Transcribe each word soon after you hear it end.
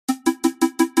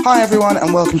Hi everyone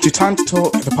and welcome to Time to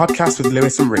Talk, the podcast with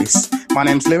Lewis and Reese. My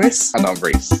name's Lewis. And I'm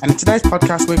Reese. And in today's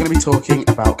podcast we're going to be talking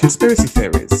about conspiracy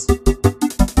theories.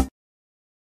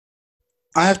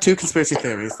 I have two conspiracy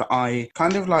theories that I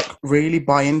kind of really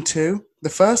buy into.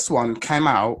 The first one came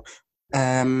out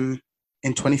in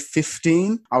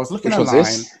 2015. I was looking online.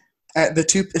 Was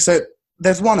this? So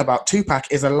there's one about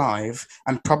Tupac is alive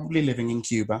and probably living in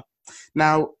Cuba.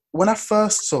 Now, when I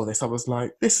first saw this, I was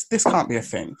like, this can't be a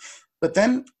thing. But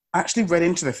then I actually read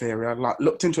into the theory. I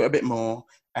looked into it a bit more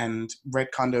and read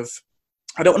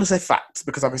I don't want to say facts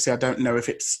because obviously I don't know if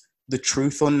it's the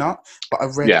truth or not, but I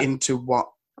read into what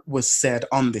was said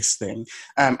on this thing.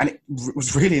 And it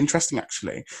was really interesting,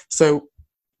 actually. So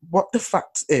what the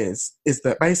fact is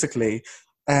that basically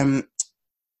there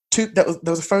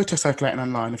was a photo circulating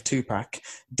online of Tupac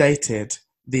dated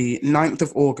the 9th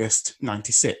of August,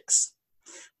 96.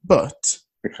 But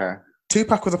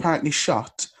Tupac was apparently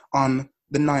shot on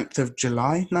the 9th of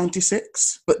July,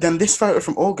 96. But then this photo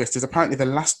from August is apparently the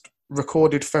last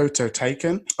recorded photo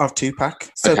taken of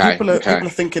Tupac. So people are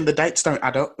thinking the dates don't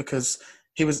add up because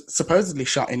he was supposedly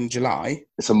shot in July.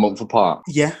 It's a month apart.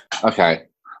 Yeah. Okay.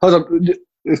 Hold on.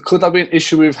 Could that be an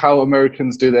issue with how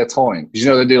Americans do their time? Because,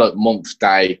 they do month,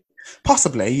 day.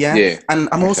 Possibly, yeah. And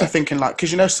I'm also thinking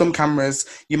because, some cameras,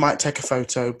 you might take a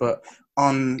photo, but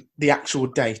on the actual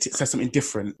date, it says something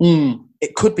different.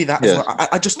 It could be that as well.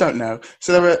 I just don't know.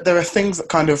 So there are things that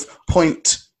kind of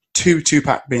point to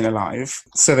Tupac being alive.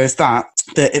 So there's that.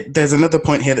 There's another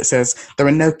point here that says there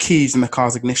are no keys in the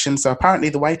car's ignition. So apparently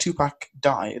the way Tupac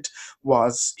died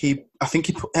was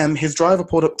his driver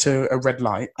pulled up to a red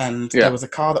light and there was a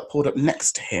car that pulled up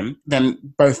next to him. Then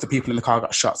both the people in the car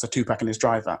got shot, so Tupac and his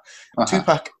driver.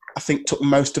 Tupac, I think, took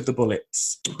most of the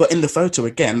bullets. But in the photo,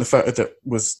 again, the photo that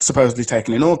was supposedly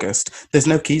taken in August, there's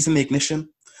no keys in the ignition.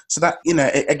 So that,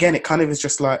 it kind of is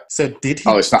just so did he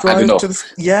it's not adding up.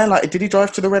 Did he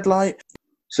drive to the red light?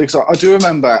 So I do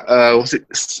remember, is it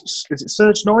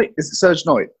Serge Knight? Is it Serge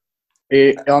Knight?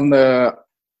 He's on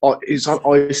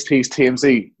Ice-T's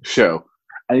TMZ show.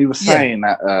 And he was saying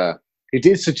that he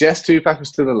did suggest Tupac was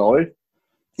still alive.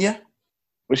 Yeah.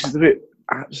 Which is a bit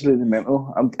absolutely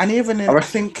mental. And even I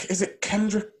think, is it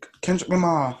Kendrick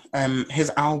Lamar,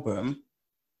 his album,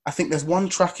 I think there's one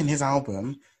track in his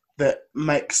album that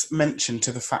makes mention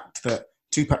to the fact that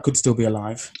Tupac could still be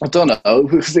alive. I don't know,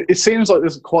 because it seems like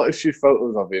there's quite a few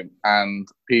photos of him and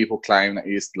people claim that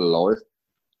he is still alive.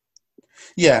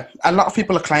 Yeah, a lot of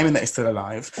people are claiming that he's still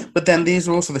alive, but then these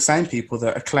are also the same people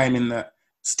that are claiming that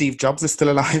Steve Jobs is still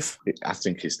alive. I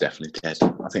think he's definitely dead.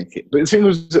 But the thing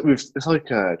was, it's like,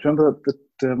 do you remember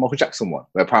the Michael Jackson one,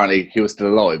 where apparently he was still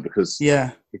alive because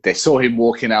they saw him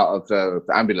walking out of the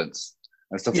ambulance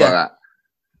and stuff like that.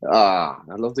 I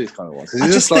love these kind of ones. I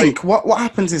just think what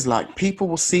happens is people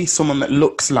will see someone that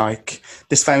looks like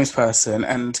this famous person,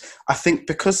 and I think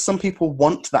because some people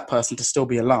want that person to still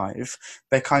be alive,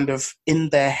 they kind of, in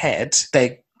their head,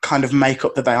 they kind of make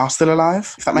up that they are still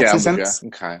alive, if that makes any sense.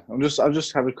 Okay. I'll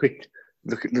just have a quick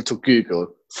look at little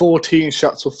Google. 14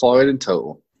 shots were fired in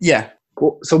total. Yeah.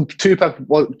 So Tupac,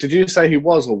 did you say he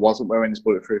was or wasn't wearing his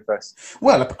bulletproof vest?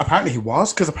 Well, apparently he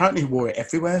was, because apparently he wore it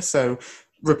everywhere, so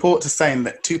reports are saying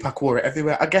that Tupac wore it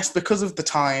everywhere. I guess because of the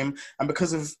time and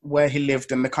because of where he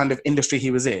lived and the kind of industry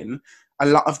he was in, a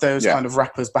lot of those kind of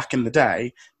rappers back in the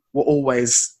day were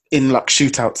always in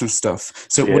shootouts and stuff.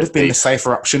 So it would have been the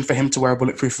safer option for him to wear a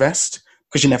bulletproof vest,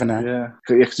 because you never know. Yeah,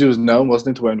 because he was known,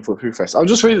 wasn't he, to wearing a bulletproof vest. I'm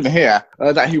just reading here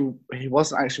that he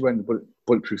wasn't actually wearing the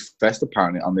bulletproof vest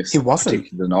apparently on this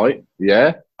particular night.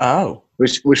 Yeah. Oh.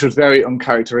 Which was very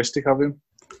uncharacteristic of him.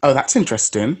 Oh, that's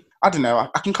interesting. I don't know.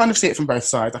 I can kind of see it from both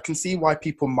sides. I can see why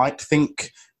people might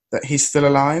think that he's still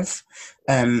alive.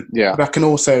 But I can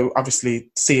also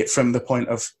obviously see it from the point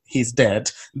of he's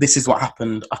dead. This is what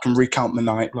happened. I can recount the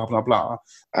night, blah, blah, blah.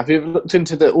 Have you looked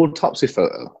into the autopsy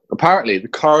photo? Apparently, the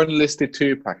coroner listed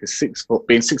Tupac as 6 foot,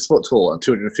 being 6 foot tall and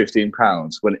 215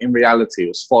 pounds, when in reality it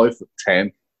was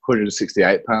 5'10",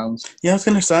 168 pounds. Yeah, I was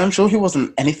going to say, I'm sure he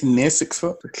wasn't anything near 6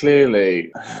 foot.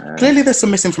 Clearly there's some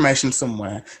misinformation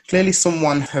somewhere. Clearly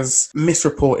someone has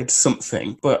misreported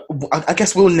something, but I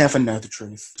guess we'll never know the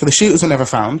truth. So the shooters were never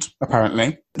found,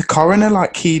 apparently. The coroner,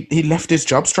 he left his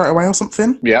job straight away or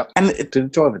something. Yeah. And did the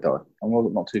driver die?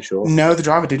 I'm not too sure. No, the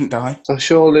driver didn't die. So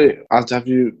surely, have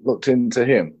you looked into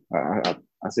him?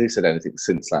 Has he said anything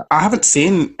since that? I haven't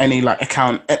seen any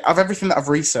account of everything that I've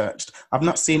researched. I've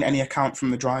not seen any account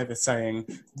from the driver saying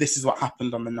this is what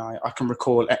happened on the night. I can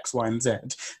recall X, Y, and Z.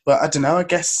 But I don't know. I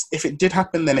guess if it did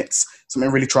happen, then it's something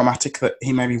really traumatic that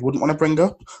he maybe wouldn't want to bring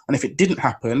up. And if it didn't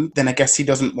happen, then I guess he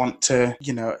doesn't want to,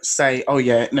 say, oh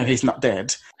yeah, no, he's not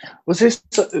dead. Was this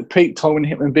peak time when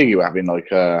him and Biggie were having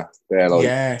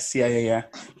Yes, yeah.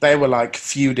 They were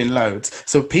feuding loads.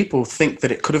 So people think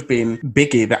that it could have been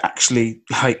Biggie that actually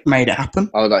made it happen.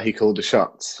 Oh, that he called the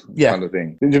shots, kind of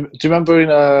thing. Do you remember in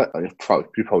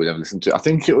you probably never listened to it. I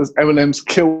think it was Eminem's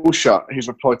Kill Shot. He's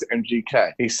replied to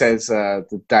MGK. He says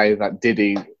the day that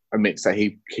Diddy admits that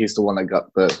he's the one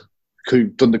that who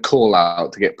done the call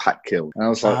out to get Pac killed, and I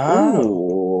was like,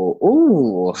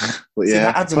 ooh, but see,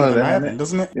 that adds another layer,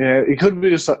 doesn't it? Yeah, it could be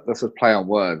just that's a play on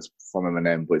words from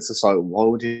Eminem, but it's just why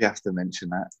would you have to mention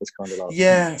that? It's kind of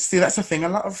yeah. See, that's the thing. A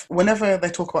lot of whenever they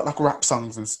talk about rap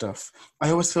songs and stuff,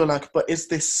 I always feel but is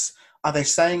this? Are they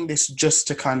saying this just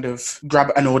to kind of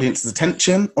grab an audience's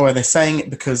attention, or are they saying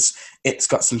it because it's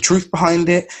got some truth behind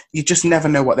it? You just never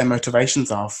know what their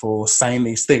motivations are for saying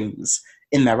these things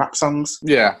in their rap songs.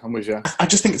 Yeah, I'm with you. I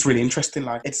just think it's really interesting.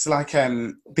 It's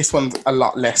this one's a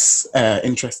lot less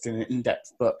interesting and in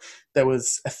depth, but there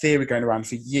was a theory going around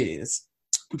for years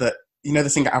that, the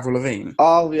singer Avril Lavigne?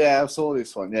 Oh, yeah, I saw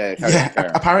this one. Yeah,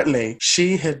 apparently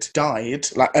she had died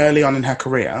early on in her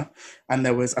career, and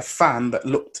there was a fan that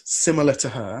looked similar to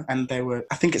her, and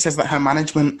I think it says that her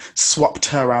management swapped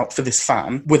her out for this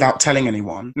fan without telling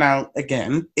anyone. Now,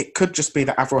 again, it could just be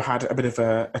that Avril had a bit of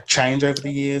a change over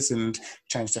the years and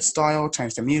changed her style,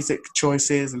 changed her music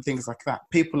choices and things like that.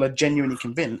 People are genuinely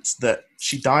convinced that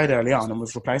she died early on and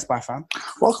was replaced by a fan.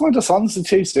 What kind of songs did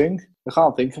she sing? I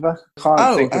can't think of her. I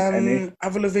can't think of any.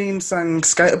 Avril Lavigne sang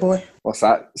Skater Boy. What's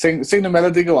that? Sing the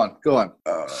melody. Go on. Go on.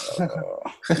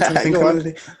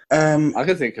 I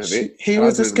can think of it. He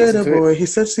was a skater boy. He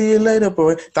said, "See you later,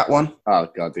 boy." That one. Oh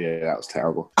god, yeah, that was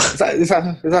terrible. Is that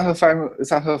her famous? Is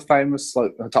that her famous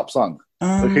her top song?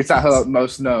 Is that her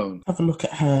most known? Have a look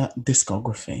at her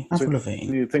discography. Avril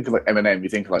Lavigne. You think of Eminem. You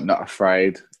think of Not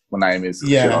Afraid. My name is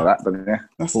shit like that, but yeah.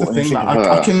 That's the thing.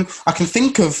 I can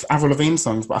think of Avril Lavigne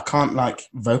songs, but I can't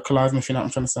vocalize them. If you know what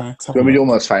I'm trying to say. You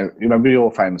remember your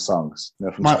famous songs?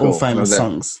 My all famous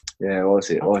songs. Yeah, what was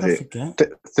it?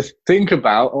 Think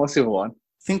About. What's the other one?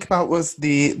 Think About was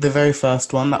the very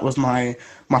first one. That was my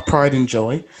Pride and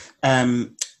Joy.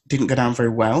 Didn't go down very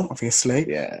well, obviously.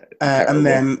 Yeah. And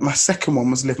then my second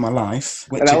one was Live My Life,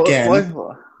 which again.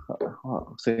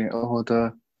 All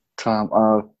the time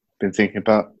I've been thinking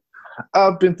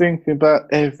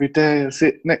about every day I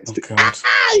sit next to. God.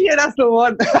 Yeah, that's the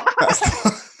one.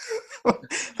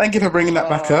 Thank you for bringing that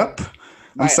back up.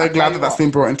 I'm so glad that's been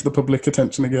brought into the public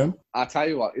attention again. I'll tell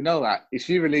you what, that if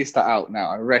you release that out now,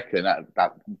 I reckon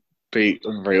that be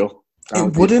unreal.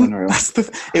 It wouldn't.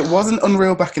 It wasn't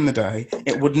unreal back in the day.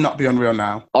 It would not be unreal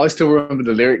now. I still remember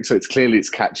the lyrics, so it's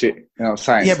catchy. You know what I'm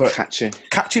saying? Yeah, but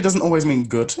catchy doesn't always mean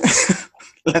good.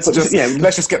 Let's just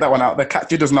get that one out there.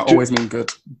 Catchy does not always mean good.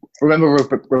 Remember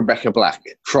Rebecca Black,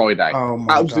 Friday? Oh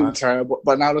my Absolutely terrible.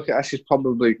 But now look at her, she's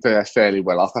probably fairly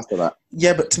well off after that.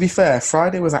 Yeah, but to be fair,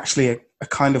 Friday was actually a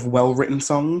kind of well-written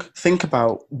song. Think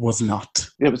About was not.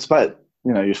 Yeah, but it's about,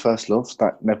 your first love.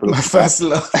 That never my first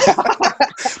love.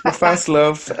 My first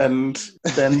love, and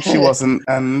then she wasn't,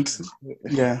 and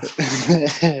yeah.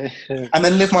 And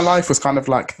then Live My Life was kind of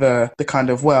the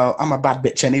kind of, well, I'm a bad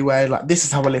bitch anyway. This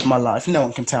is how I live my life. No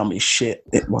one can tell me shit.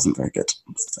 It wasn't very good.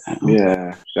 So.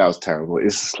 Yeah, that was terrible.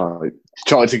 It's just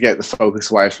trying to get the focus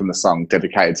away from the song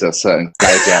dedicated to a certain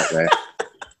lady out there.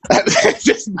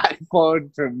 Just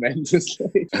backfired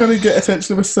tremendously. Trying to get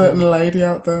attention of a certain lady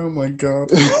out there. Oh my god!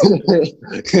 Can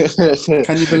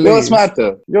you believe? You know what's mad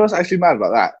though? You know what's actually mad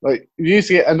about that? You used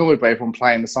to get annoyed by everyone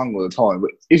playing the song all the time,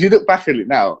 but if you look back at it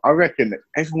now, I reckon that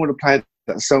everyone would have played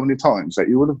that so many times that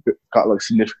you would have got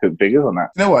significant figures on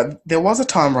that. You know what? There was a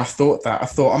time where I thought,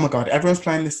 oh my god, everyone's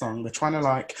playing this song. They're trying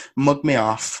to mug me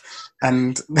off.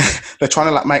 And they're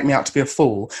trying to make me out to be a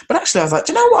fool. But actually I was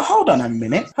do you know what? Hold on a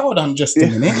minute. Hold on just a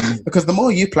minute. Because the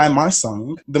more you play my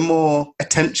song, the more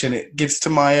attention it gives to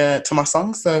my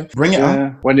song. So bring it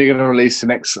on. When are you going to release the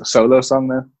next solo song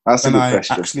then? That's a good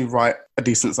question. Actually write a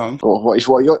decent song. Or what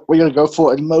you're going to go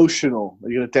for? Emotional? Are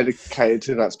you going to dedicate it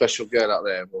to that special girl out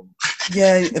there?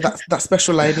 Yeah, that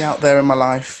special lady out there in my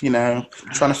life, trying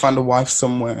to find a wife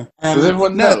somewhere. Does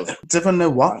everyone know? Does everyone know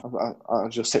what?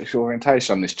 Your sexual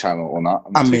orientation on this channel or not?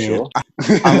 I'm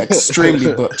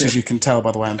extremely butch, as you can tell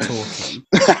by the way I'm talking.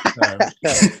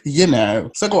 You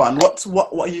know. So go on. What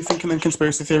are you thinking then,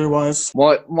 conspiracy theory wise?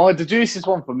 The juiciest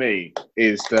one for me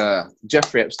is the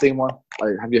Jeffrey Epstein one.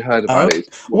 Have you heard about it?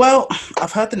 Well,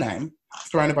 I've heard the name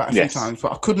thrown about a few times,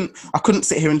 but I couldn't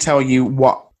sit here and tell you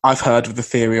what I've heard of the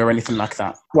theory or anything like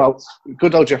that. Well,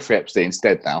 good old Jeffrey Epstein's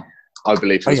dead now. I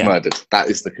believe he was murdered. That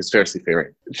is the conspiracy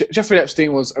theory. Jeffrey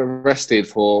Epstein was arrested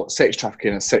for sex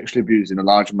trafficking and sexually abusing a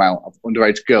large amount of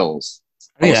underage girls.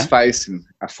 He was facing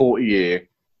a 40-year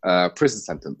prison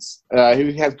sentence.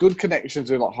 He had good connections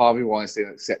with like Harvey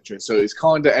Weinstein, etc. So it's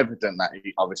kind of evident that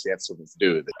he obviously had something to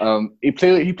do with it. He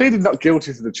pleaded not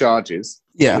guilty to the charges,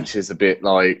 which is a bit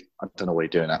like, I don't know why you're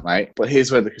doing that, mate. But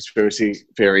here's where the conspiracy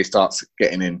theory starts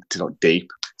getting into like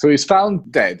deep. So he was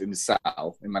found dead in his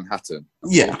cell in Manhattan.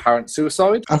 Apparent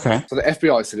suicide. Okay. So the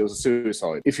FBI said it was a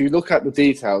suicide. If you look at the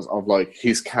details of like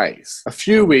his case, a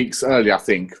few weeks earlier, I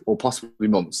think, or possibly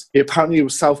months, he apparently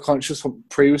was self-conscious from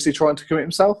previously trying to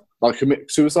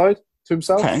commit suicide to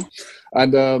himself. Okay.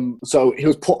 And so he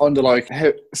was put under like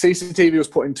CCTV was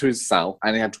put into his cell,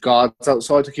 and he had guards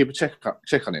outside to keep a check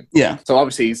on him. Yeah. So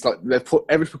obviously he's like, they've put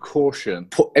every precaution,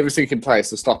 put everything in place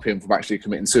to stop him from actually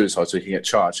committing suicide, so he can get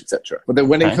charged, etc. But then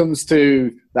when it comes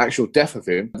to the actual death of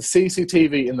him, the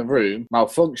CCTV in the room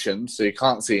malfunctioned, so you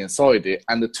can't see inside it,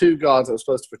 and the two guards that were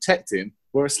supposed to protect him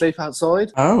were asleep outside.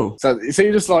 Oh. So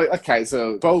you're just like, okay,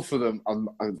 so both of them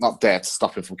are not there to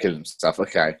stop him from killing himself.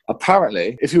 Okay.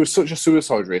 Apparently, if he was such a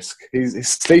suicide risk, his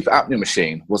sleep apnea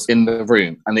machine was in the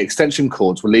room and the extension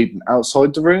cords were leading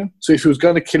outside the room. So if he was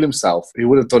going to kill himself, he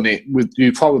would have done it with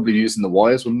you probably using the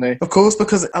wires, wouldn't he? Of course,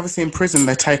 because obviously in prison,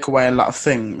 they take away a lot of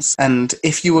things. And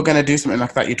if you were going to do something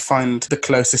like that, you'd find the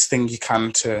closest thing you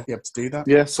can to be able to do that.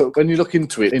 Yeah, so when you look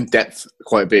into it in depth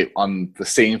quite a bit on the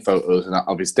scene photos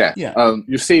of his death,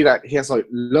 you see that he has like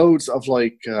loads of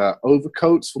like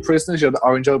overcoats for prisoners, the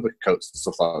orange overcoats and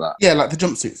stuff like that. Yeah, like the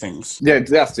jumpsuit things. Yeah,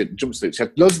 that's it, jumpsuits. He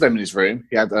had loads of them in his room.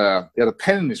 He had a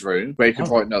pen in his room where he could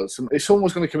write notes. And if someone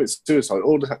was going to commit suicide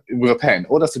with a pen,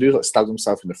 all they have to do is like stab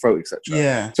himself in the throat, etc.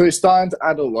 Yeah. So it's starting to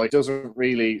add up, like, doesn't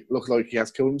really look like he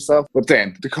has killed himself. But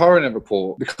then the coroner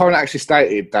actually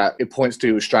stated that it points to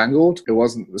he was strangled. It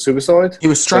wasn't a suicide. He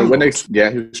was strangled? He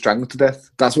was strangled to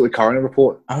death. That's what the coroner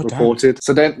reported.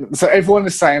 Damn. So everyone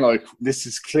is saying like this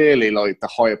is clearly like the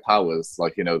higher powers,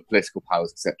 like, you know, political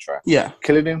powers, etc. Yeah,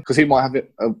 killing him because he might have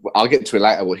it. I'll get to it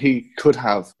later, but he could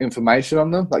have information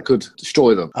on them that could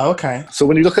destroy them. Oh, okay. So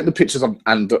when you look at the pictures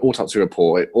and the autopsy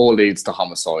report, it all leads to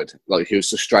homicide. Like he was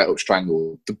just straight up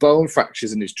strangled. The bone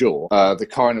fractures in his jaw. The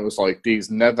coroner was like,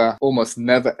 these almost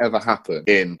never ever happen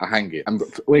in a hanging. And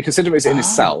when you consider it's in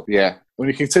his cell, when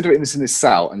you consider it's in his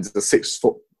cell and it's a 6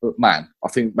 foot man, I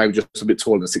think maybe just a bit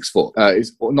taller than 6 foot,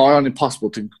 it's nigh on impossible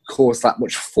to cause that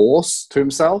much force to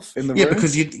himself in the room. Yeah,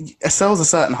 because a cell's a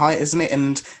certain height, isn't it?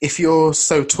 And if you're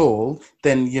so tall,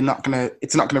 then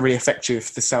it's not gonna really affect you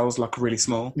if the cell's like really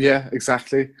small. Yeah,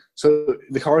 exactly. So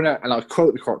the coroner, and I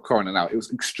quote the coroner now, it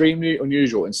was extremely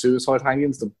unusual in suicide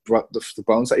hangings, the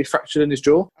bones that he fractured in his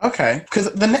jaw. Okay,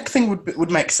 because the neck thing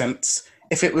would make sense.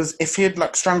 If he had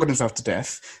like strangled himself to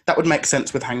death, that would make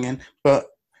sense with hanging, but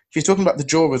if you're talking about the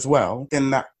jaw as well, then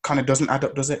that kind of doesn't add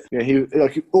up, does it? Yeah,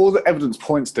 all the evidence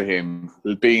points to him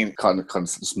being kind of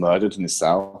just murdered in his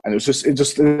cell, and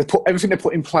everything they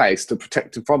put in place to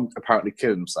protect him from apparently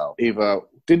killing himself either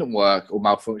didn't work or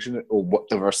malfunctioned or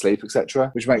they were asleep, etc.,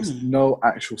 which makes no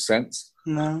actual sense.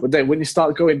 No. But then when you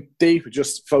start going deeper,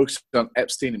 just focusing on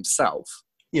Epstein himself.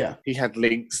 Yeah. He had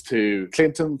links to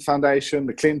Clinton Foundation,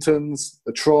 the Clintons,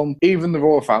 the Trump, even the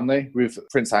royal family with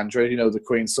Prince Andrew, you know, the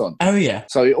Queen's son. Oh, yeah.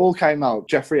 So it all came out,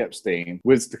 Jeffrey Epstein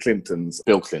with the Clintons,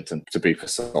 Bill Clinton, to be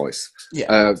precise.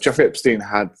 Yeah. Jeffrey Epstein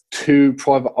had 2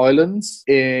 private islands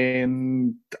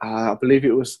in, I believe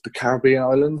it was the Caribbean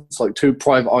islands, like 2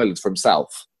 private islands for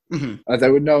himself. Mm-hmm. They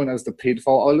were known as the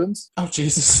Pedophile Islands. Oh,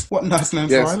 Jesus. What a nice name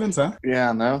for islands, huh?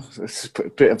 Yeah, I know. It's a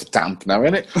bit of a damp now,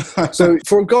 isn't it? So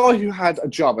for a guy who had a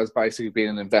job as basically being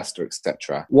an investor,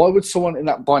 etc., why would someone in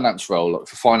that Binance role, like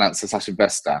for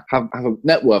financer/investor, have a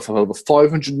net worth of over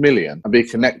 500 million and be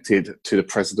connected to the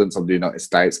presidents of the United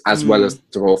States as well as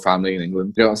the royal family in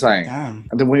England? You know what I'm saying? Damn.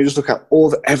 And then when you just look at all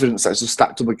the evidence that's just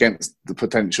stacked up against the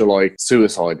potential like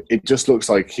suicide, it just looks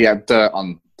like he had dirt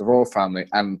on the royal family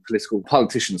and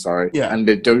politicians, and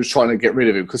they're just trying to get rid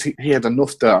of him because he had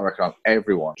enough dirt, I reckon, on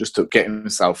everyone just to get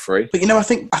himself free. But you know, I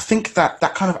think that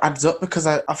kind of adds up because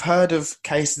I've heard of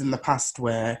cases in the past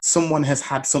where someone has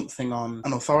had something on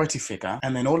an authority figure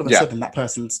and then all of a sudden that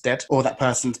person's dead or that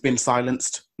person's been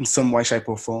silenced in some way, shape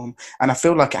or form. And I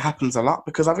feel like it happens a lot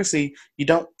because obviously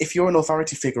if you're an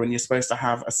authority figure and you're supposed to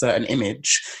have a certain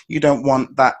image, you don't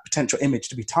want that potential image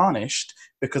to be tarnished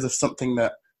because of something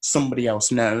that somebody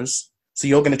else knows. So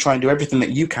you're going to try and do everything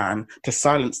that you can to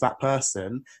silence that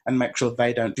person and make sure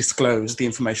they don't disclose the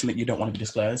information that you don't want to be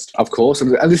disclosed. Of course,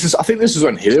 and I think this is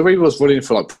when Hillary was running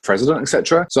for like president,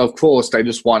 etc. So of course they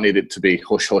just wanted it to be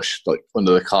hush hush, like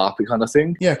under the carpet kind of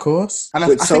thing. Yeah, of course. And I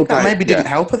think that maybe didn't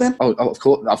help her then. Oh, of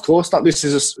course. That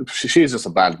she's just a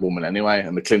bad woman anyway,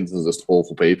 and the Clintons are just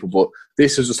awful people. But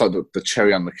this is just like the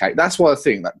cherry on the cake. That's why I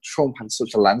think that Trump had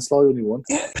such a landslide when he won.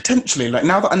 Yeah, potentially. Like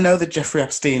now that I know the Jeffrey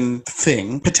Epstein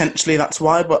thing, potentially that's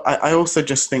why. But I also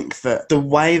just think that the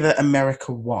way that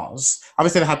America was,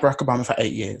 obviously they had Barack Obama for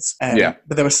 8 years. But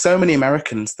there were so many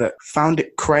Americans that found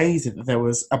it crazy that there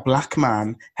was a black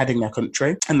man heading their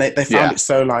country, and they found it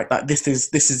so like that. This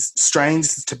is strange.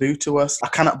 This is taboo to us. I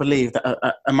cannot believe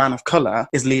that a man of color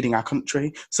is leading our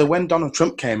country. So when Donald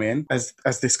Trump came in as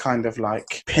this kind of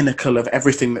like pinnacle of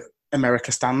everything that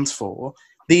America stands for,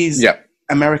 these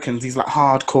Americans, these like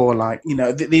hardcore, like, you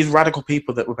know, these radical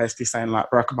people that were basically saying like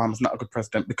Barack Obama's not a good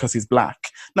president because he's black,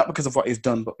 not because of what he's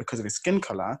done, but because of his skin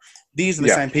color. These are the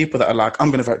same people that are like, I'm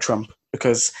going to vote Trump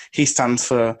because he stands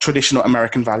for traditional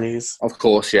American values. Of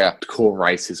course, yeah. Core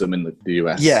racism in the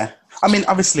US. Yeah. I mean,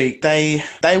 obviously, they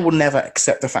will never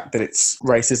accept the fact that it's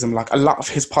racism. Like, a lot of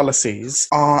his policies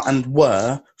are and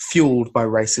were fueled by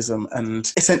racism.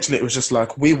 And essentially, it was just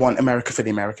like, we want America for the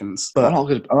Americans. But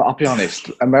I'll be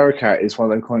honest, America is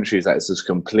one of those countries that is just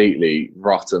completely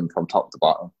rotten from top to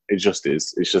bottom. It just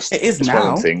is. It is now.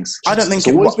 One of things. I don't think it's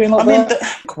always been like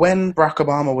that. When Barack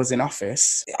Obama was in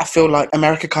office, I feel like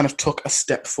America kind of took a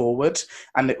step forward,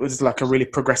 and it was like a really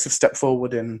progressive step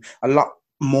forward, and a lot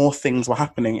more things were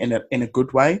happening in a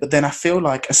good way. But then I feel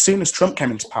like as soon as Trump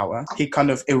came into power, he kind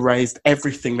of erased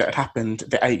everything that had happened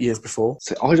the 8 years before.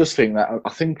 So I just think I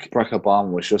think Barack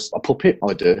Obama was just a puppet.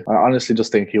 I do. I honestly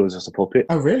just think he was just a puppet.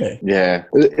 Oh, really? Yeah.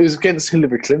 It was against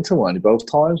Hillary Clinton, wasn't it? Both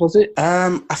times, was it?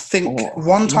 I think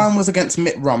one time was against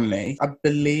Mitt Romney, I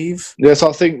believe. Yeah, so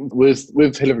I think with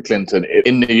Hillary Clinton,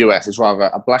 in the US, it's rather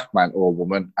a black man or a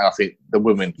woman, and I think the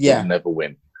women will never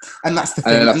win. And that's the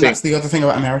thing, and that's the other thing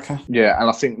about America. Yeah, and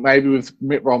I think maybe with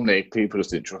Mitt Romney, people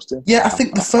just didn't trust him. Yeah, I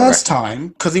think the first time,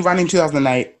 because he ran in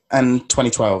 2008 and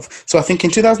 2012. So I think in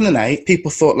 2008,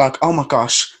 people thought like, oh my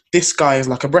gosh, this guy is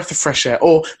like a breath of fresh air.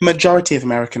 Or majority of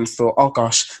Americans thought, oh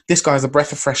gosh, this guy is a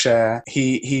breath of fresh air.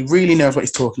 He really knows what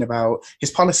he's talking about.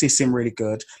 His policies seem really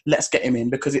good. Let's get him in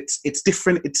because it's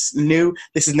different. It's new.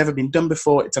 This has never been done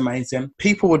before. It's amazing.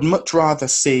 People would much rather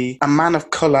see a man of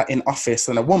colour in office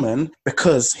than a woman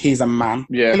because he's a man.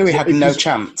 Yeah. Hillary had no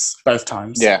chance both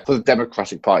times. Yeah, for the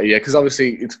Democratic Party. Yeah, because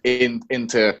obviously it's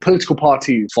into political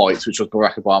party fights, which was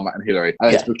Barack Obama and Hillary.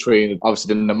 And it's between,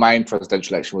 obviously, the main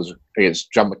presidential election was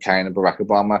against John McCain and Barack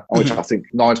Obama, which I think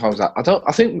 9 times out.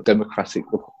 I think the Democratic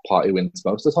Party wins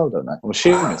most of the time, don't they? I'm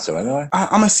assuming so anyway.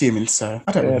 I'm assuming so.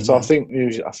 I don't know. So I think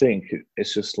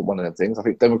it's just one of them things. I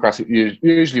think Democratic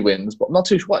usually wins, but I'm not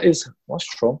too sure. What's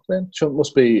Trump then? Trump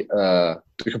must be the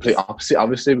complete opposite,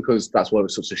 obviously, because that's why it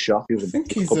was such a shock. I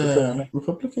think he's a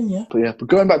Republican, yeah. But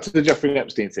going back to the Jeffrey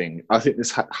Epstein thing, I think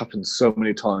this happens so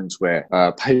many times where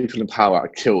people in power are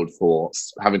killed for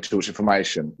having too much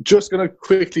information. Just going to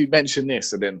quickly mention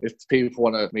this, and then if people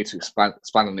want me to expand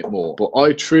on it more, but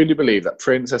I truly believe that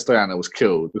Princess Diana was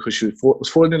killed because she was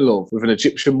falling in love with an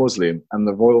Egyptian Muslim, and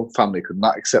the royal family could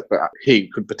not accept that he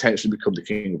could potentially become the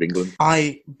King of England.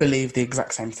 I believe the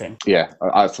exact same thing. Yeah,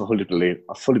 I fully believe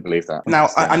that. Now,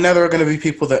 I know there are going to be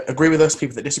people that agree with us,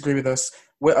 people that disagree with us.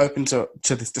 We're open to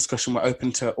this discussion. We're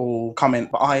open to all comment.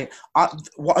 But I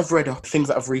what I've read up, things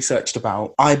that I've researched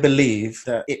about, I believe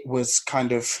that it was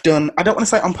kind of done, I don't want to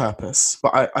say on purpose,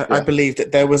 but I believe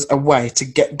that there was a way to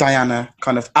get Diana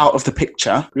kind of out of the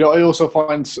picture. Yeah, I also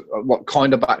find what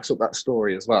kind of backs up that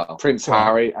story as well. Prince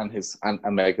Harry and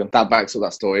Meghan, that backs up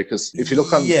that story, because if you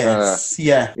look on, you know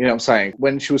what I'm saying,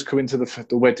 when she was coming to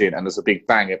the wedding and there's a big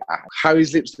bang,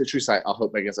 Harry's lips literally say, I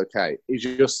hope Meghan's okay.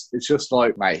 It's just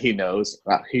like, mate, he knows.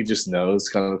 That he just knows,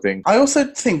 kind of thing. I also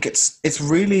think it's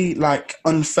really like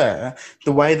unfair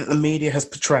the way that the media has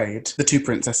portrayed the two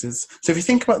princesses. So if you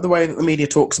think about the way that the media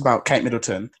talks about Kate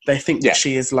Middleton, they think that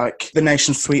she is like the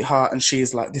nation's sweetheart and she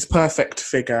is like this perfect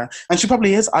figure, and she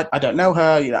probably is. I don't know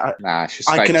her, you know.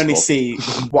 I can only see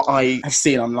what I have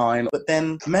seen online. But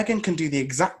then Meghan can do the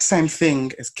exact same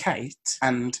thing as Kate,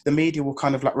 and the media will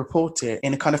kind of like report it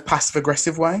in a kind of passive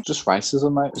aggressive way. Just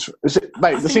racism, mate.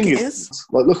 The thing is,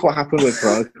 like, look what happened with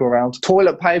go around.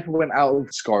 Toilet paper went out,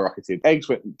 skyrocketed. Eggs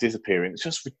went disappearing. It's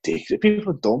just ridiculous.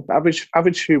 People are dumb.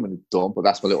 Average human is dumb, but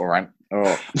that's my little rant.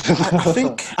 Oh.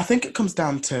 I think it comes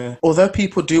down to, although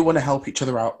people do want to help each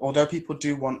other out, although people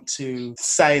do want to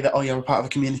say that, oh, you're a part of a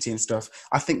community and stuff,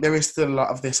 I think there is still a lot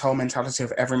of this whole mentality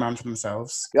of every man for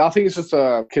themselves. Yeah, I think it's just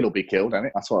kill or be killed, isn't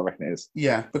it? That's what I reckon it is.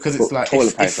 Yeah, because it's like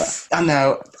toilet paper. I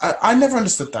know. I never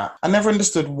understood that. I never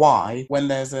understood why, when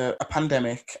there's a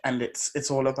pandemic and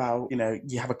it's all about, you know,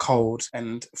 you have a cold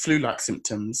and flu-like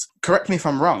symptoms. Correct me if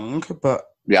I'm wrong, but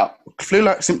yeah,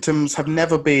 flu-like symptoms have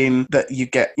never been that you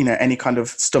get, you know, any kind of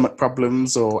stomach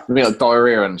problems or... You mean like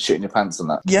diarrhea and shit in your pants and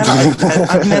that? Yeah,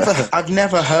 I've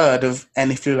never heard of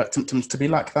any flu-like symptoms to be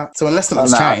like that. So unless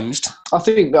something's changed... I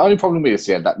think the only problem is,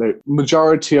 that the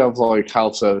majority of like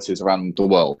health services around the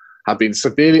world have been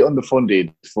severely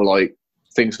underfunded for like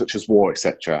things such as war,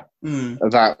 etc.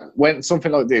 That when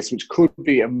something like this, which could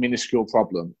be a minuscule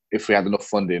problem if we had enough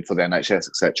funding for the NHS,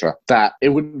 etc., that it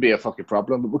wouldn't be a fucking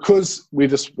problem. But because we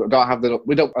just don't have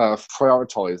we don't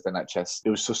prioritise the NHS, it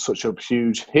was just such a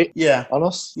huge hit on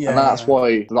us, and that's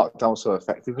why lockdown was so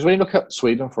effective. Because when you look at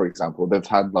Sweden, for example, they've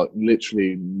had like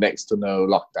literally next to no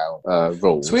lockdown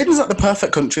rules. Sweden's like the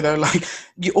perfect country, though. Like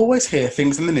you always hear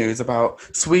things in the news about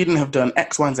Sweden have done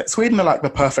X, Y, and Z. Sweden are like the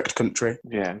perfect country.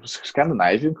 Yeah,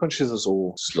 Scandinavian countries is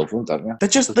all love them, don't you? They're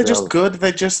just good.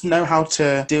 They just know how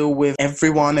to deal with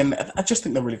everyone, and I just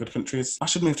think they're really good countries. I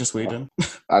should move to Sweden.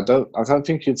 I don't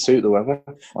think you'd suit the weather.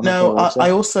 No,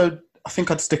 I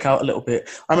think I'd stick out a little bit.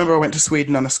 I remember I went to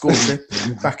Sweden on a school trip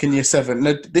back in year 7.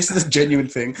 No, this is a genuine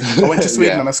thing. I went to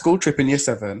Sweden on a school trip in year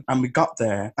 7, and we got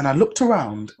there, and I looked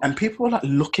around, and people were like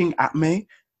looking at me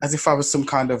as if I was some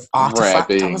kind of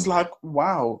artifact. I was like,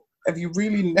 wow, have you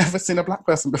really never seen a black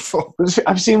person before?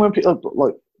 Have you seen when people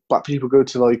like black people go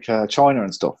to like China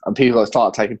and stuff, and people like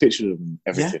start taking pictures of them and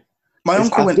everything? Yeah. My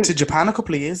uncle went to Japan a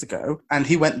couple of years ago, and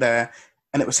he went there,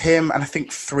 and it was him and I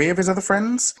think 3 of his other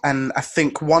friends, and I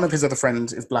think one of his other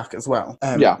friends is black as well.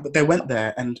 But they went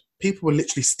there, and people were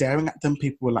literally staring at them.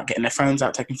 People were like getting their phones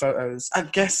out, taking photos. I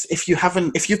guess if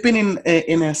you've been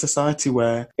in a society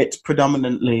where it's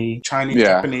predominantly Chinese,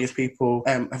 Japanese people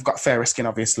have got fairer skin,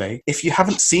 obviously. If you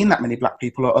haven't seen that many black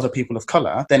people or other people of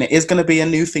colour, then it is going to be a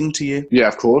new thing to you. Yeah,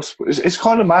 of course. It's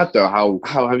kind of mad though.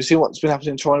 How have you seen what's been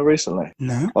happening in China recently?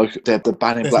 No. Like they're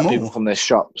banning black people from their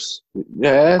shops.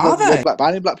 Yeah, they're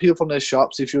banning black people from their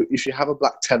shops. If you have a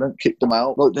black tenant, kick them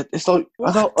out. Like it's like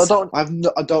what?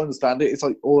 I don't understand it. It's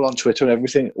like all on Twitter and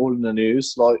everything, all in the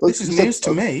news. Like this is news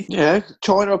to me. Yeah,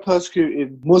 China are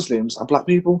persecuting Muslims and black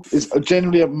people. It's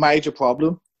generally a major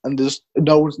problem, and there's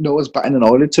no one's batting an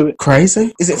eyelid to it.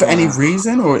 Crazy. Is it for any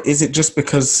reason, or is it just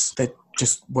because they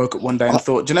just woke up one day and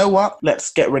thought, do you know what?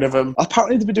 Let's get rid of them.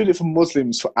 Apparently, they've been doing it for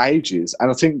Muslims for ages,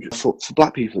 and I think for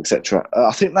black people, etc.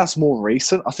 I think that's more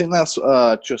recent. I think that's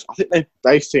I think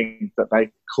they think that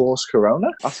they cause corona.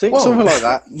 I think something like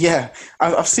that. Yeah,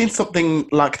 I've seen something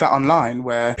like that online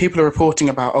where people are reporting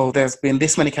about, oh, there's been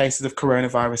this many cases of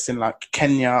coronavirus in like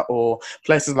Kenya or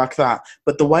places like that.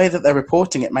 But the way that they're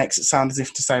reporting it makes it sound as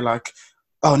if to say like,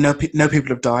 oh, no people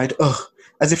have died. Ugh,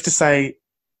 as if to say,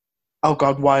 oh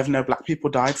God, why have no black people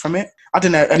died from it? I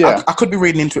don't know. Yeah. I could be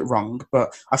reading into it wrong,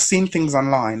 but I've seen things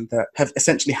online that have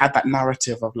essentially had that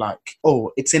narrative of like,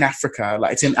 oh, it's in Africa,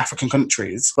 like it's in African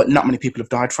countries, but not many people have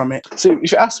died from it. So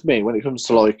if you ask me, when it comes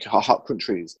to like hot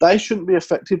countries, they shouldn't be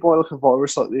affected by like a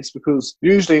virus like this, because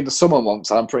usually in the summer months,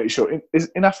 I'm pretty sure,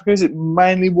 in Africa, is it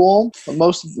mainly warm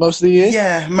most of the year?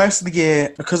 Yeah, most of the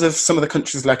year, because of some of the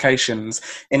countries' locations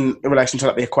in relation to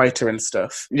like the equator and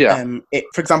stuff. Yeah.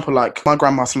 For example, like my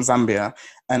grandma's from Zambia,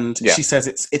 and she says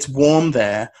it's warm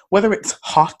there. Whether it's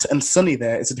hot and sunny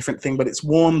there is a different thing, but it's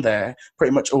warm there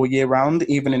pretty much all year round,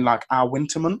 even in like our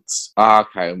winter months.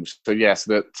 Okay, so yes,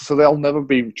 so they'll never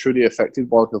be truly affected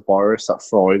by the virus that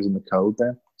thrives in the cold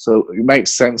then. So it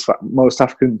makes sense for most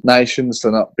African nations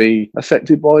to not be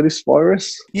affected by this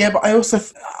virus. Yeah, but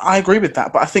I agree with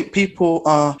that. But I think people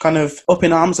are kind of up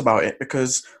in arms about it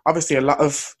because obviously a lot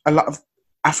of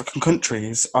African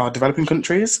countries are developing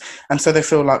countries, and so they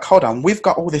feel like, hold on, we've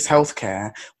got all this healthcare,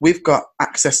 we've got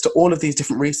access to all of these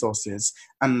different resources,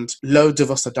 and loads of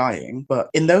us are dying.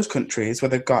 But in those countries where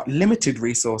they've got limited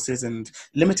resources and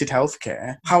limited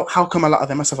healthcare, how come a lot of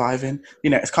them are surviving?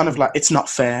 You know, it's kind of like it's not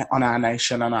fair on our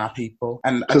nation and our people,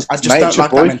 and I just don't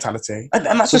like that mentality.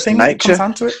 And that's the thing that comes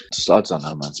down to it. I don't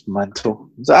know, man. It's mental.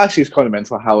 It's kind of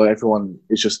mental how everyone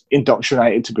is just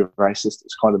indoctrinated to be racist.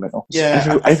 It's kind of mental.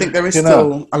 Yeah, I think there is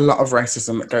still a lot of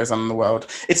racism that goes on in the world.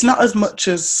 It's not as much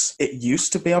as it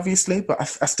used to be, obviously, but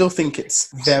I still think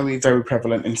it's very, very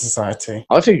prevalent in society.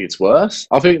 I think it's worse.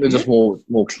 I think they're just more.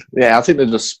 Yeah, I think they're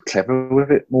just clever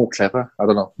with it. More clever. I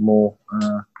don't know. More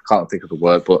can't think of the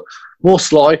word, but more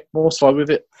sly with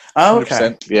it. Oh,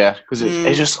 okay. Yeah, because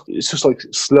it's just like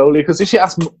slowly. Because if you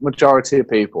ask majority of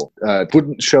people,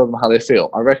 wouldn't show them how they feel.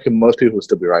 I reckon most people would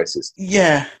still be racist.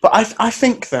 Yeah, but I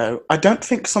think though, I don't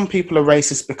think some people are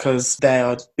racist because they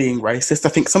are being racist. I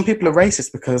think some people are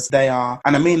racist because they are,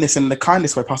 and I mean this in the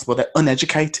kindest way possible, they're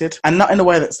uneducated, and not in a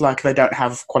way that's like they don't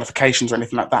have qualifications or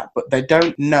anything like that, but they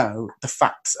don't know the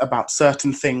facts about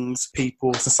certain things,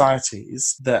 people,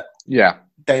 societies, that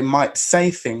they might say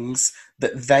things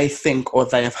that they think or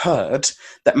they have heard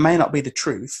that may not be the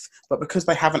truth, but because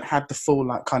they haven't had the full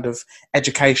like kind of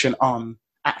education on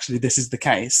actually this is the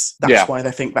case, that's why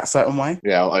they think that certain way.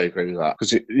 Yeah, I agree with that.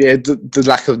 Because the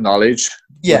lack of knowledge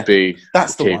would be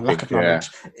that's the one, lack of knowledge.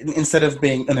 Instead of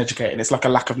being uneducated, it's like a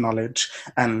lack of knowledge,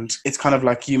 and it's kind of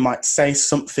like you might say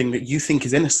something that you think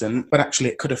is innocent, but actually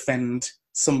it could offend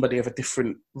somebody of a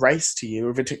different race to you,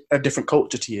 or a different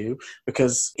culture to you,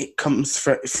 because it comes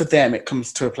for them, it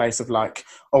comes to a place of like,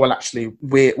 oh well, actually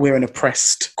we're an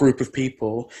oppressed group of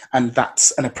people, and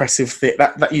that's an oppressive thing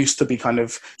that used to be kind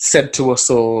of said to us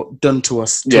or done to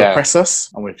us to oppress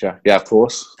us. I'm with you. Yeah, of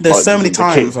course. There's like, so many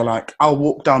times where like I'll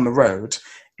walk down the road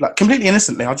like completely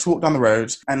innocently, I'll just walk down the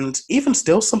road, and even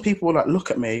still some people will like look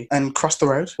at me and cross the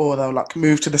road, or they'll like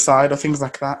move to the side or things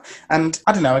like that. And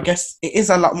I don't know, I guess it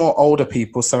is a lot more older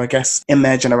people, so I guess in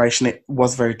their generation it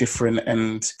was very different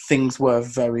and things were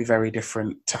very, very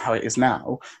different to how it is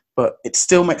now. But it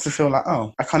still makes me feel like,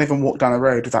 oh, I can't even walk down a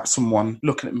road without someone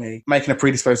looking at me, making a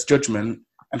predisposed judgment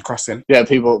and crossing. Yeah,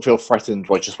 people feel threatened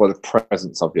just by the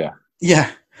presence of you.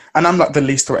 Yeah. And I'm like the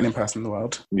least threatening person in the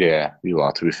world. Yeah, you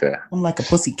are, to be fair. I'm like a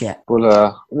pussycat.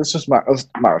 Well, it's just a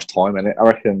matter of time, innit? I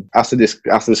reckon after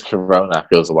this corona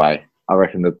goes away, I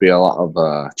reckon there'd be a lot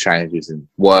of changes in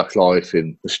work life,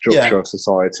 in the structure of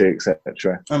society,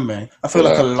 etc. And me. I feel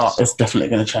like a lot is definitely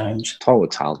going to change. Time will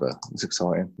tell, though. It's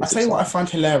exciting. I'll tell you what I find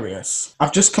hilarious.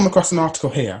 I've just come across an article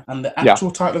here, and the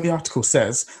actual title of the article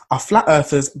says, "Are Flat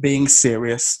Earthers being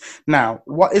serious?" Now,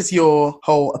 what is your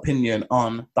whole opinion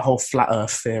on the whole Flat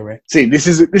Earth theory? See, this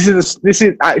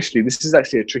is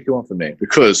actually a tricky one for me,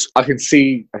 because I can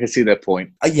see their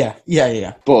point.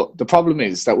 Yeah. But the problem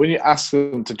is that when you ask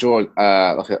them to draw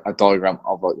like a diagram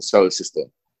of like the solar system,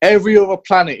 every other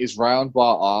planet is round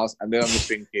bar ours, and then I'm just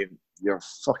thinking, you're a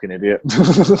fucking idiot.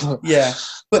 Yeah,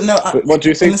 but no. What do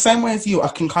you think? In the same way as you, I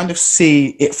can kind of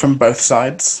see it from both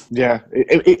sides. Yeah,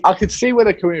 I could see where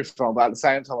they're coming from, but at the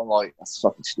same time, I'm like, that's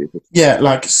fucking stupid. Yeah,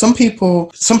 like some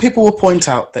people will point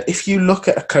out that if you look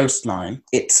at a coastline,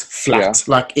 it's flat.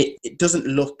 Yeah. Like it doesn't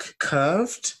look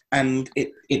curved, and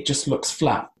it just looks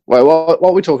flat. Wait, what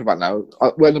are we talking about now?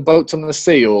 When the boat's on the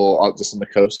sea or just on the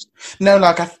coast? No,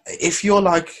 like if you're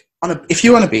like if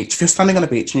you're on a beach, if you're standing on a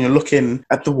beach and you're looking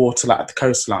at the water, like at the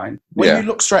coastline, when you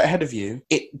look straight ahead of you,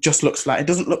 it just looks flat. It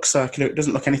doesn't look circular. It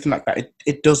doesn't look anything like that.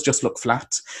 It does just look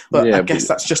flat. But I guess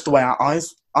that's just the way our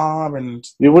eyes are, and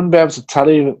you wouldn't be able to tell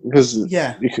even because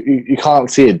you can't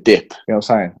see a dip. You know what I'm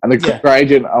saying? And the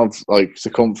gradient of like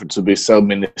circumference would be so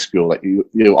minuscule that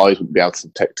your eyes wouldn't be able to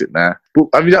detect it there. But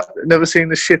have you never seen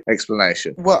the ship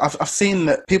explanation? Well, I've seen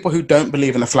that people who don't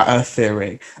believe in the flat Earth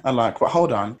theory are like, well,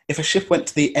 hold on. If a ship went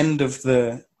to the end of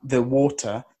the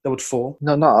water, they would fall.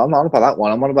 No, I'm not on about that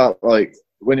one. I'm on about like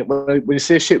when you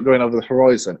see a ship going over the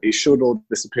horizon, it should all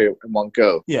disappear in one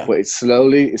go. Yeah. But it's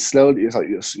slowly. It's like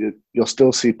you'll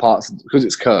still see parts because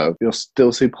it's curved. You'll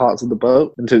still see parts of the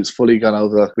boat until it's fully gone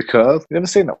over the curve. You never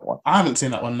seen that one? I haven't seen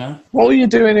that one. No. What were you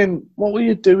doing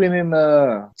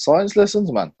in science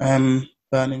lessons, man?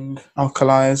 Burning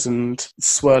alkalis and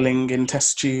swirling in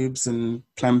test tubes and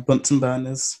playing Bunsen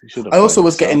burners. I also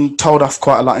was getting told off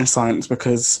quite a lot in science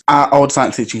because our old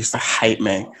science teacher used to hate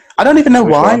me. I don't even know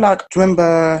why. Like, do you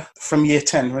remember from year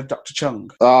 10 with Dr.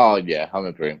 Chung? Oh, yeah, I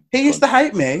remember him. He used to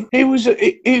hate me. He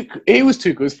was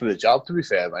too good for the job, to be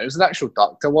fair, man. He was an actual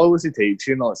doctor. Why was he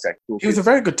teaching? He was a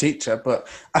very good teacher, but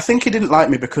I think he didn't like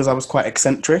me because I was quite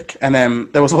eccentric. And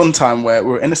there was one time where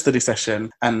we were in a study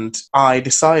session and I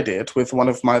decided with one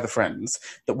of my other friends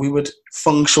that we would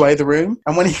feng shui the room.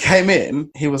 And when he came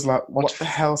in, he was like, what the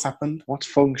hell's happened? What's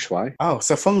feng shui? Oh,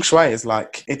 so feng shui is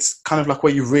like, it's kind of like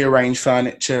where you rearrange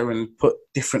furniture and put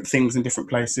different things in different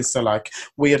places. So like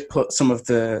we had put some of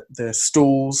the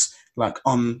stools like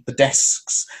on the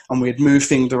desks and we'd move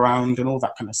things around and all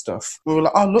that kind of stuff. We were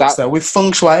like, oh look, so we've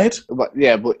feng shuied. But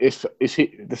if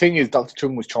he, the thing is, Dr.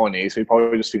 Chung was Chinese, so he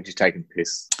probably just thinks he's taking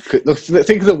piss.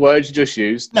 Think of the words you just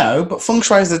used. No, but feng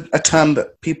shui is a term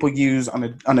that people use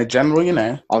on a general, you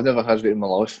know. I've never heard of it in my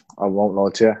life. I won't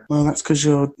lie to you. Well, that's because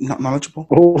you're not knowledgeable.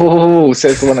 Oh,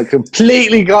 says the one that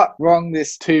completely got wrong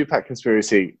this Tupac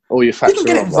conspiracy. all your facts You can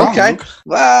get it wrong. wrong. Okay.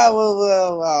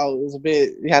 Well, it was a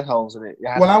bit. You had holes in it.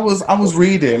 I was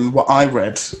reading what I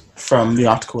read from the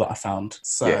article that I found.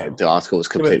 So yeah, the article was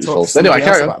completely false. Anyway,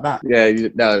 carry on. About that.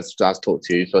 Yeah, I was talking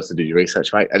to you. You're supposed to do your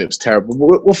research, mate, and it was terrible.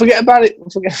 We'll forget about it.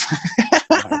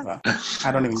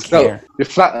 I don't even care. Your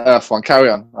flat Earth one. Carry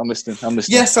on. I'm listening.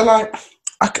 Yeah, so like,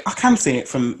 I can see it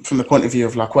from the point of view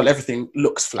of like, well, everything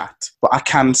looks flat, but I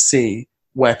can see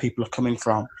where people are coming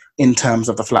from in terms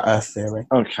of the flat Earth theory.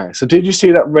 Okay, so did you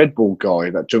see that Red Bull guy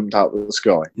that jumped out of the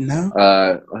sky?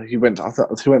 No. He went to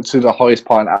the highest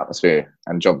point in atmosphere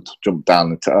and jumped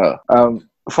down into Earth.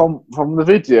 From the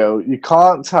video, you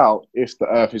can't tell if the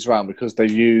Earth is round because they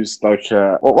use like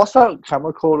what's that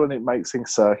camera called when it makes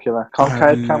things circular?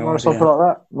 Concave camera or something like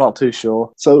that? Not too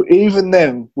sure. So even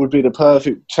then would be the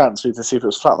perfect chance for you to see if it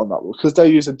was flat or not, because they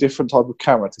use a different type of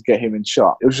camera to get him in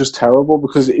shot. It was just terrible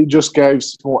because it just gave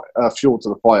more fuel to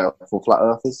the fire for flat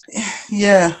earthers.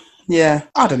 Yeah,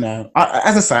 I don't know.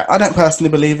 As I say, I don't personally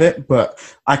believe it, but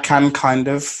I can kind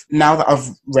of, now that I've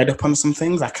read up on some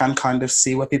things, I can kind of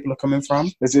see where people are coming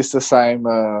from. Is this the same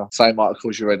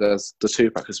articles you read as the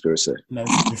Tupac conspiracy? No,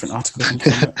 it's a different article.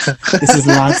 This is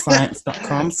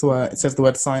livescience.com, so it says the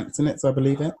word science in it, so I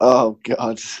believe it. Oh,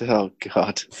 God.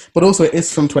 But also, it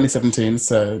is from 2017,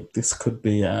 so this could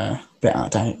be a bit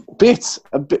out of date. A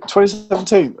bit.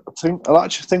 2017. I think a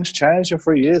lot of things changed in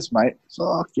 3 years, mate.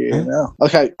 Fuck you now.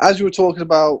 Okay, as you were talking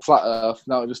about flat Earth,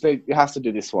 no, you have to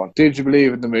do this one. Did you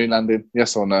believe in the moon landing?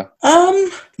 Yes or no?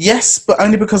 Yes, but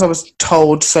only because I was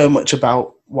told so much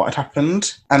about what had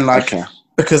happened, and like. Okay.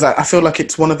 Because I feel like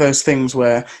it's one of those things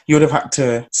where you would have had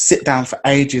to sit down for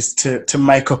ages to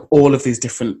make up all of these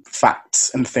different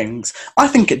facts and things. I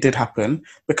think it did happen,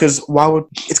 because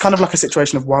it's kind of like a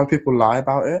situation of why would people lie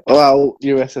about it? Well,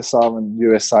 USSR and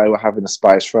USA were having a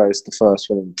space race, the first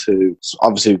one to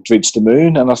obviously reach the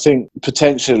moon, and I think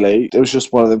potentially it was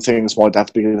just one of them things, my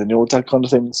dad's bigger than your dad kind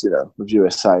of things, with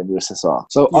USA and USSR.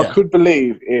 So yeah. I could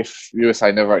believe if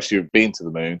USA never actually been to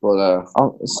the moon, but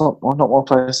it's not my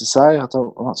place to say.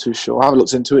 I'm not too sure. I haven't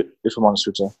looked into it, if I'm honest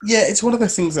with you. Yeah, it's one of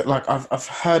those things that like I've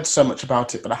heard so much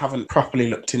about it, but I haven't properly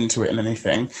looked into it and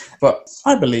anything. But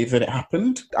I believe that it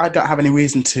happened. I don't have any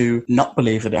reason to not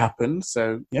believe that it happened.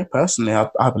 So yeah, personally,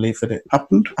 I believe that it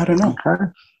happened. I don't know.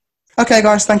 Okay,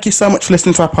 guys, thank you so much for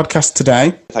listening to our podcast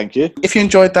today. Thank you. If you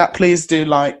enjoyed that, please do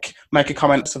make a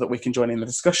comment so that we can join in the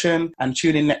discussion, and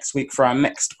tune in next week for our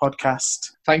next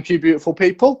podcast. Thank you, beautiful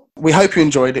people. We hope you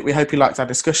enjoyed it. We hope you liked our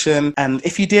discussion. And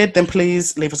if you did, then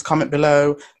please leave us a comment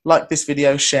below, like this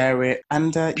video, share it,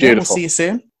 and we'll see you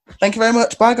soon. Thank you very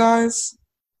much. Bye, guys.